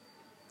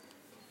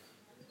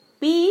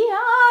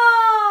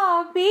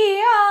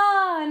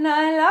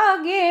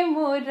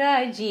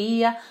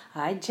जिया,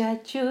 आजा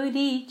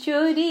चोरी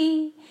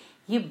चोरी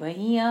ये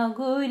बहिया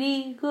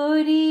गोरी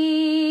गोरी,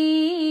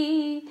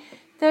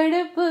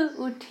 तड़प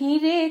उठी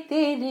रे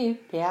तेरे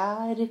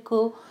प्यार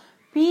को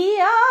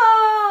पिया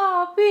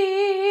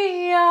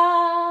पिया।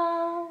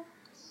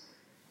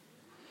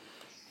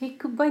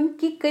 एक बन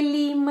की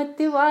कली मत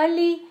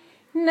वाली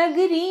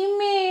नगरी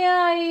में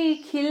आई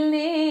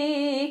खिलने,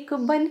 एक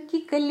बन की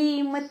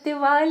कली मत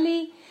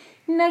वाली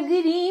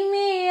नगरी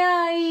में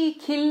आई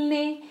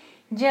खिलने,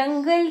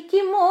 जंगल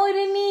की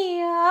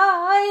मोरनी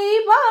आई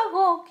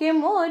बाहों के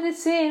मोर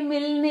से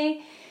मिलने,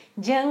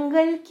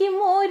 जंगल की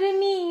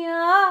मोरनी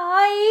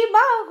आई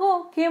बाहों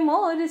के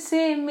मोर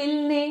से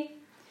मिलने,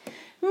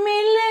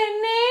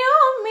 मिलने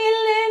ओ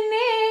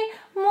मिलने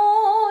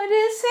मोर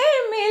से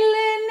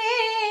मिलने,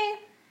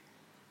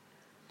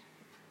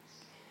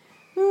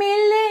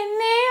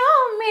 मिलने ओ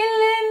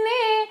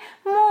मिलने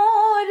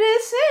मोर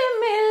से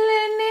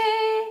मिलने,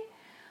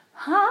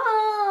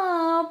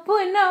 हाँ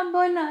अपना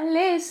बना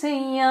ले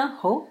सैया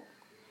हो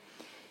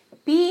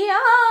पिया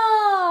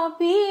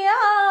पिया,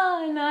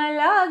 ना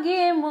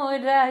लागे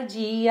मोरा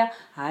जिया,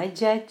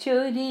 आजा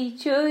चोरी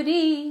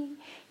चोरी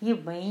ये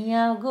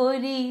बैया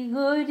गोरी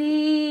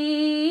गोरी,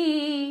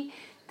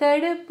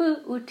 तड़प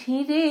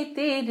उठी रे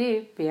तेरे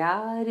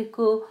प्यार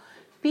को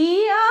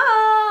पिया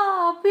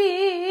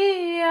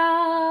पिया।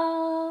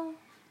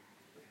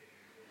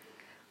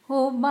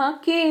 ओ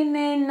बाके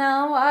नैना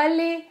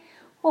वाले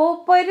ओ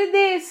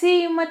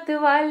परदेसी मत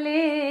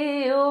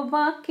वाले, ओ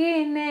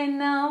बाके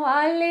नैना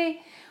वाले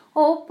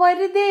ओ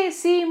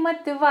परदेसी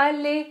मत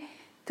वाले,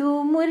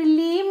 तू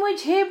मुरली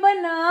मुझे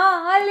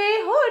बना ले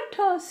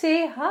होठों से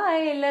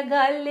हाय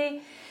लगा ले,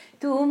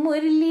 तू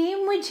मुरली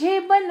मुझे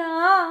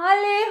बना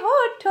ले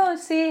होठों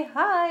से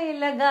हाय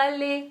लगा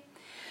ले,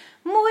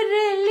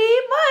 मुरली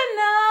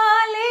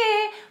बना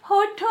ले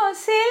होठों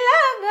से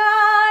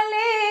लगा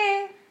ले,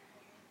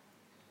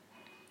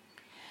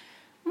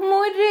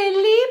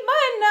 मुरली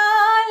बना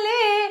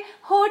ले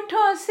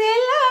होठों से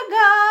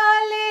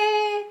लगा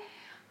ले,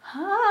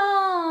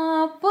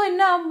 हाँ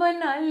अपना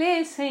बना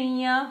ले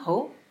सैया हो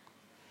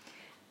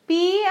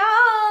पिया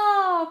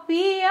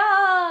पिया,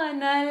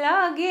 न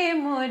लागे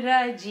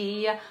मोरा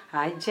जिया,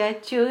 आजा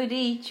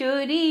चोरी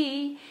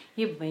चोरी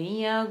ये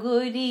बैया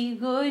गोरी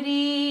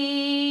गोरी,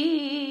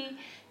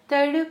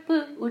 तड़प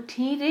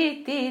उठी रे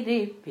तेरे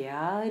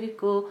प्यार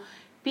को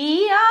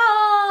पिया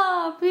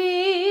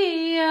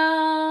पिया।